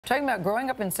Talking about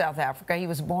growing up in South Africa, he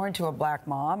was born to a black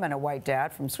mom and a white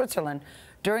dad from Switzerland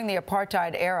during the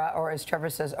apartheid era, or as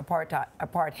Trevor says,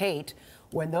 apartheid,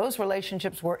 when those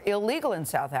relationships were illegal in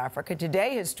South Africa.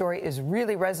 Today, his story is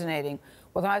really resonating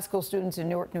with high school students in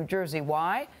Newark, New Jersey.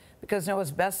 Why? Because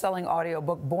Noah's best-selling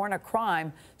audiobook, Born a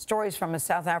Crime, Stories from a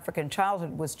South African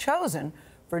Childhood, was chosen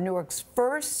for Newark's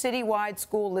first citywide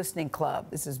school listening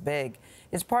club. This is big.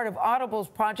 It's part of Audible's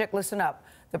Project Listen Up.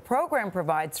 The program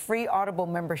provides free Audible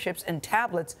memberships and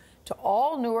tablets to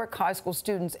all Newark high school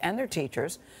students and their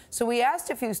teachers. So we asked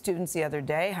a few students the other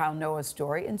day how Noah's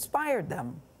story inspired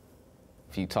them.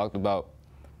 He talked about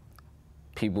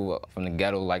people from the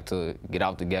ghetto like to get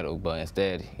out the ghetto, but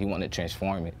instead he wanted to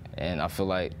transform it. And I feel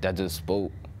like that just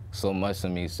spoke so much to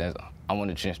me, since I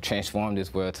want to transform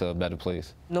this world to a better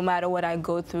place. No matter what I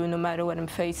go through, no matter what I'm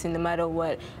facing, no matter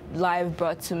what life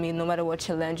brought to me, no matter what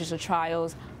challenges or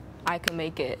trials, I can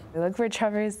make it. Look where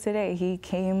Trevor is today. He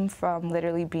came from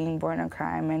literally being born a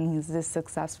crime, and he's this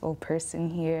successful person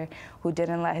here who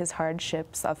didn't let his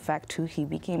hardships affect who he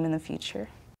became in the future.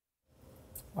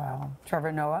 Wow.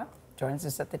 Trevor Noah joins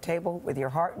us at the table with your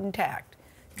heart intact.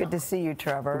 Good to see you,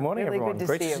 Trevor. Good morning, really everyone. Good to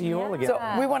Great see to see you all again.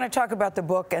 So we want to talk about the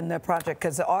book and the project,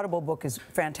 because the Audible book is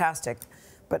fantastic.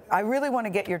 But I really want to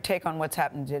get your take on what's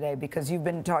happened today, because you've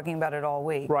been talking about it all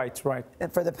week. Right.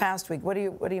 And for the past week, what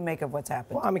do you make of what's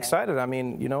happened? Well, I'm excited. I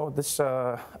mean, you know,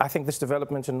 I think this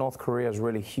development in North Korea is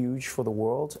really huge for the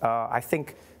world. I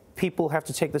think people have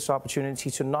to take this opportunity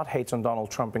to not hate on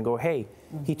Donald Trump and go, hey,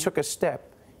 he took a step.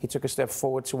 He took a step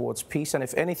forward towards peace, and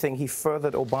if anything, he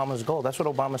furthered Obama's goal. That's what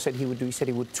Obama said he would do. He said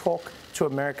he would talk to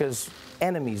America's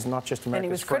enemies, not just America's friends. And he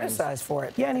was criticized for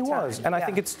it. Yeah, and he was. And I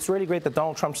think it's really great that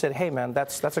Donald Trump said, hey, man,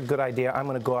 that's a good idea. I'm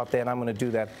going to go out there and I'm going to do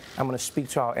that. I'm going to speak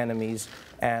to our enemies.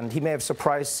 And he may have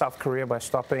surprised South Korea by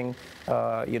stopping,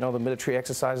 you know, the military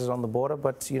exercises on the border,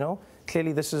 but, you know,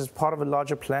 clearly this is part of a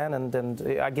larger plan,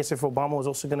 and I guess if Obama was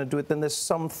also going to do it, then there's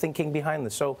some thinking behind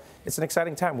this. So it's an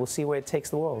exciting time. We'll see where it takes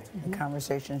the world. The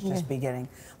conversation's just beginning.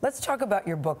 Let's talk about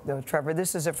your book, though, Trevor.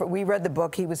 This is we read the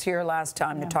book. He was here last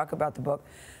time to talk about the book.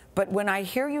 But when I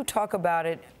hear you talk about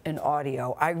it in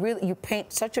audio, you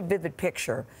paint such a vivid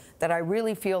picture that I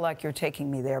really feel like you're taking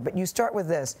me there. But you start with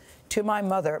this: to my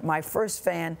mother, my first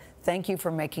fan, thank you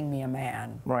for making me a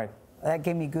man. Right. That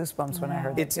gave me goosebumps when I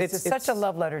heard that. It's such a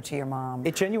love letter to your mom.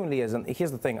 It genuinely is. And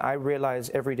here's the thing. I realize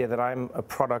every day that I'm a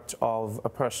product of a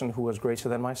person who was greater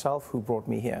than myself, who brought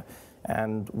me here.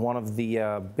 And one of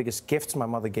the biggest gifts my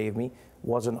mother gave me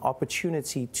was an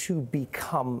opportunity to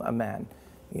become a man.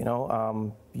 You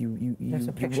know, you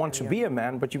want to be a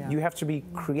man, but you have to be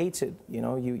created. You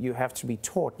know, you have to be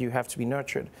taught. You have to be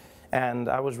nurtured. And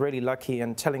I was really lucky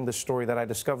in telling the story that I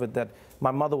discovered that my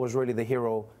mother was really the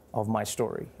hero of my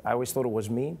story. I always thought it was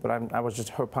me, but I was just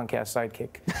her punk-ass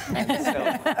sidekick.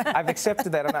 So I've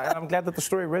accepted that, and I'm glad that the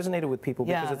story resonated with people,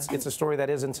 because it's a story that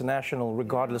is international,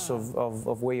 regardless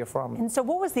of where you're from. And so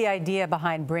what was the idea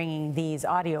behind bringing these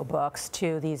audiobooks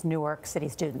to these Newark City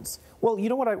students? Well, you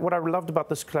know what I loved about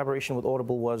this collaboration with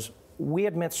Audible was we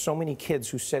had met so many kids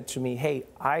who said to me, hey,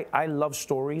 I love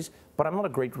stories, but I'm not a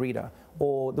great reader.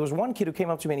 Or there was one kid who came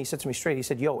up to me and he said to me straight, he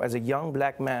said, yo, as a young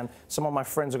black man, some of my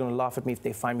friends are going to laugh at me if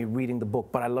they find me reading the book,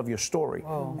 but I love your story.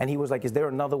 Whoa. And he was like, is there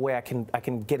another way I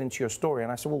can get into your story?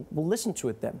 And I said, well, listen to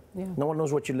it then. Yeah. No one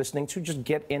knows what you're listening to, just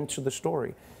get into the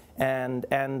story. And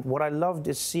what I loved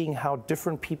is seeing how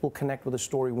different people connect with a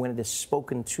story when it is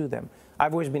spoken to them.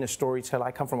 I've always been a storyteller.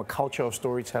 I come from a culture of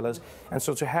storytellers. And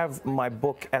so to have my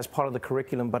book as part of the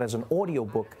curriculum, but as an audio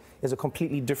book, is a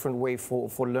completely different way for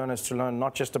learners to learn,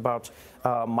 not just about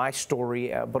my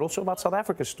story, but also about South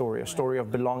Africa's story, a story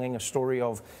of belonging, a story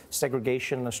of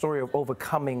segregation, a story of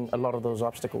overcoming a lot of those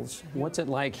obstacles. What's it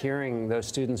like hearing those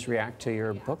students react to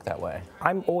your book that way?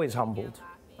 I'm always humbled.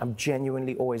 I'm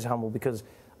genuinely always humbled, because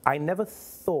I never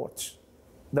thought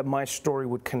that my story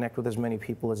would connect with as many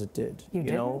people as it did. You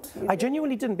know, I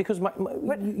genuinely didn't, because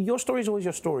your story is always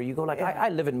your story. You go like, I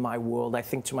live in my world. I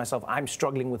think to myself, I'm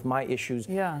struggling with my issues.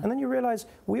 Yeah. And then you realize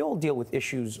we all deal with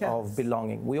issues of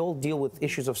belonging. We all deal with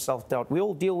issues of self-doubt. We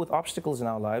all deal with obstacles in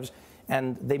our lives,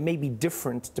 and they may be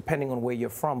different depending on where you're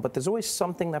from, but there's always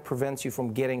something that prevents you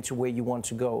from getting to where you want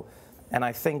to go. And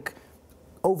I think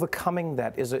overcoming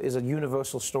that is a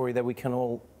universal story that we can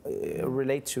all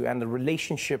relate to, and the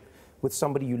relationship with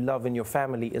somebody you love in your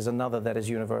family is another that is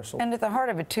universal. And at the heart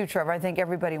of it too, Trevor, I think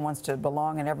everybody wants to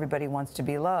belong and everybody wants to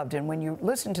be loved. And when you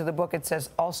listen to the book, it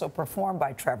says also performed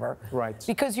by Trevor. Right.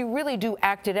 Because you really do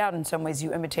act it out in some ways.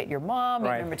 You imitate your mom,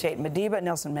 Right. you imitate Madiba,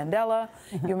 Nelson Mandela,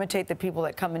 you imitate the people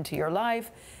that come into your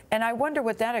life. And I wonder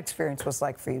what that experience was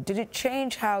like for you. Did it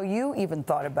change how you even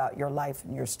thought about your life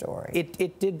and your story?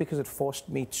 It did, because it forced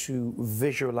me to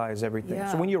visualize everything.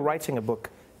 Yeah. So when you're writing a book,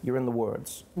 you're in the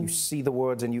words. You see the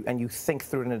words and you think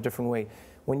through it in a different way.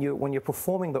 When you're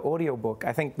performing the audiobook,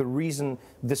 I think the reason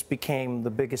this became the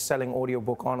biggest selling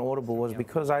audiobook on Audible was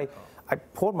because I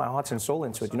poured my heart and soul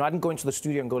into it. You know, I didn't go into the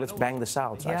studio and go, let's bang this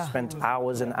out. Yeah. I spent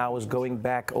hours and hours going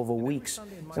back over weeks.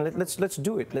 And let's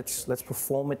do it. Let's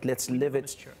perform it. Let's live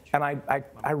it. And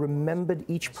I remembered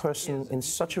each person in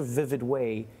such a vivid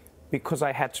way, because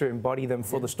I had to embody them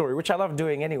for the story, which I love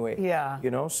doing anyway. Yeah. You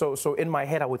know, so in my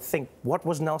head I would think, what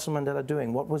was Nelson Mandela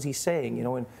doing? What was he saying? You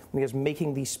know, and when he was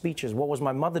making these speeches, what was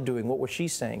my mother doing? What was she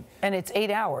saying? And it's 8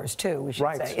 hours, too, we should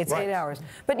Right, say. It's right. 8 hours.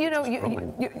 But, you know,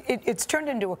 it's turned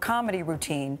into a comedy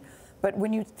routine. But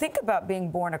when you think about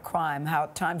being born a crime, how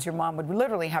at times your mom would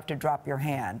literally have to drop your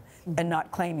hand and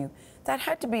not claim you, that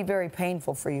had to be very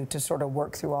painful for you to sort of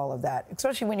work through all of that,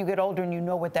 especially when you get older and you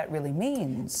know what that really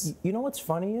means. You know what's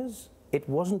funny is, it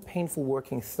wasn't painful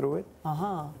working through it.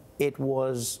 It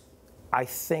was, I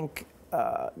think,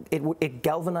 it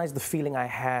galvanized the feeling I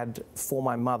had for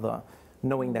my mother,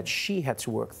 knowing that she had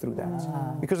to work through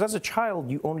that. Because as a child,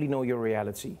 you only know your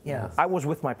reality. Yes. I was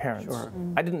with my parents.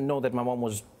 I didn't know that my mom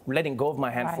was letting go of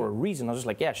my hand for a reason. I was just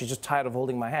like, yeah, she's just tired of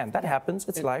holding my hand. That happens.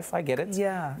 It's life. I get it.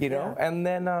 Yeah. You know. And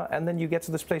then you get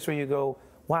to this place where you go,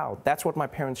 wow, that's what my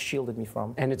parents shielded me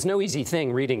from. And it's no easy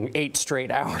thing reading 8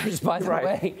 straight hours, by the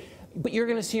way. But you're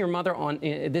going to see your mother on,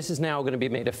 this is now going to be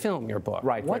made a film, your book.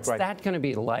 Right, What's that going to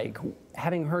be like,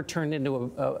 having her turned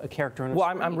into a character in a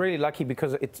story? I'm really lucky,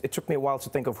 because it took me a while to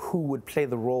think of who would play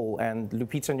the role, and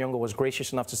Lupita Nyong'o was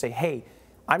gracious enough to say, hey,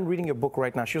 I'm reading your book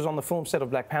right now. She was on the film set of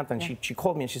Black Panther, and she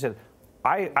called me and she said,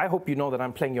 I hope you know that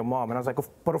I'm playing your mom. And I was like,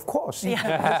 but of course. Yeah.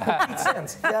 That makes complete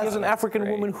sense. Here's an African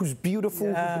woman who's beautiful,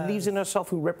 who believes in herself,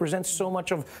 who represents so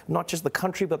much of not just the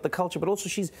country, but the culture, but also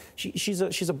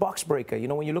she's a box breaker. You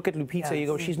know, when you look at Lupita, you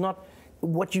go, she's not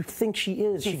what you think she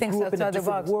is. She thinks grew up in a outside the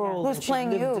different box. world. Who's and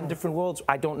playing she lived you? in different worlds.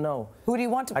 I don't know. Who do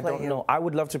you want to play you? I don't know. I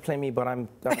would love to play me, but I'm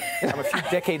a few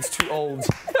decades too old.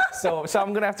 So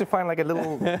I'm gonna have to find like a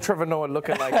little Trevor Noah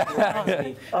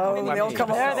lookalike. Oh, they'll come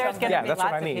over. There's going to Yeah, be that's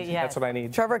lots what I of need. yes. That's what I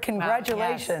need. Trevor,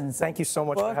 congratulations. Thank you so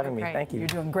much for having me. Great. Thank you. You're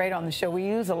doing great on the show. We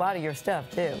use a lot of your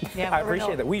stuff, too. Yeah, I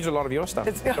appreciate that. We use a lot of your stuff.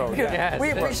 It's So, good. yeah. We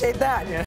appreciate that.